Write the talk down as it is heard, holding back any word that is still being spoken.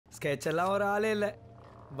Sketch எல்லாம் ஒரு ஆளே இல்லை.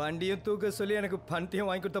 வண்டியும் தூக்க சொல்லி எனக்கு பணத்தையும்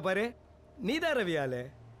வாங்கி கொடுத்த பாரு. நீதான் ரவி ஆளு.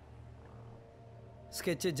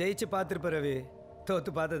 ஸ்கெட்சை ஜெயிச்சு பார்த்துருப்ப ரவி,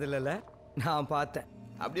 தோத்து பார்த்தது இல்லைல்ல? நான் பார்த்தேன்.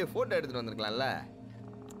 அப்படியே ஃபோட்டோ எடுத்துகிட்டு வந்திருக்கலாம்ல,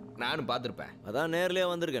 நானும் பார்த்துருப்பேன். அதான் நேர்லேயே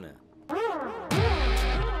வந்திருக்கேன்னு.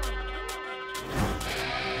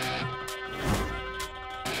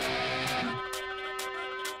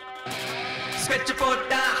 ஸ்கெட்ச்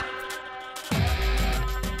போட்டா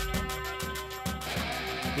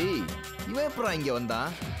இவன் எப்பறம் இங்கே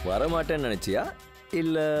வந்தான்? வரமாட்டேன்னு நினைச்சியா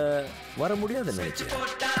இல்ல வர முடியாதுன்னு நினைச்சியா?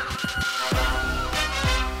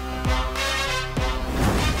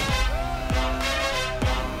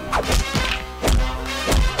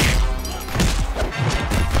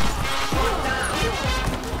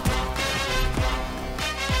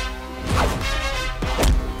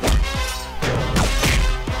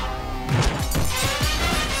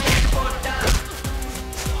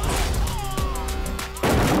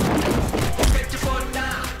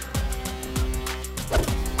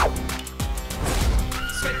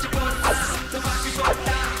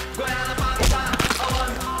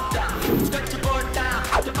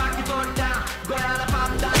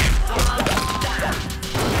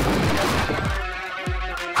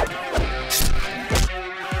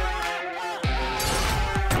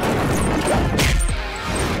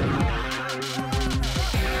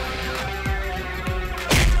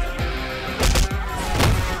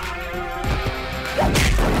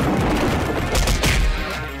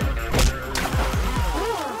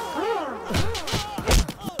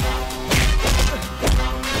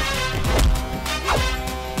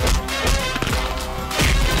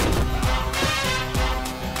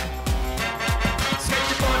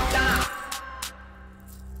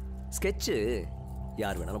 ஸ்கெட்சு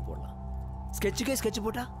யார் வேணாலும் போடலாம். ஸ்கெட்சுக்கே ஸ்கெட்ச்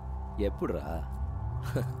போட்டா எப்படிரா?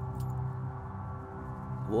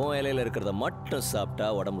 உன் இலையில இருக்கிறத மட்டும் சாப்பிட்டா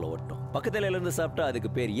உடம்புல ஒட்டும், பக்கத்து இலையில இருந்து சாப்பிட்டா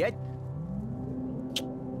அதுக்கு பேர்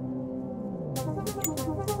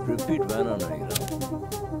ரிப்பீட் வேணாம் நினைக்கிறேன்.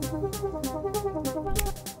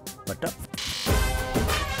 பட்டா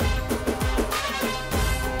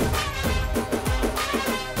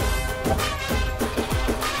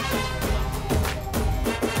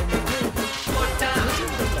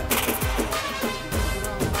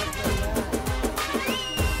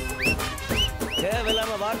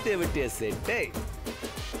வார்த்தையை விட்டிய செட்டே.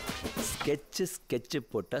 ஸ்கெட்ச்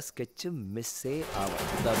போட்டா ஸ்கெட்ச் மிஸ்ஸே ஆகும்.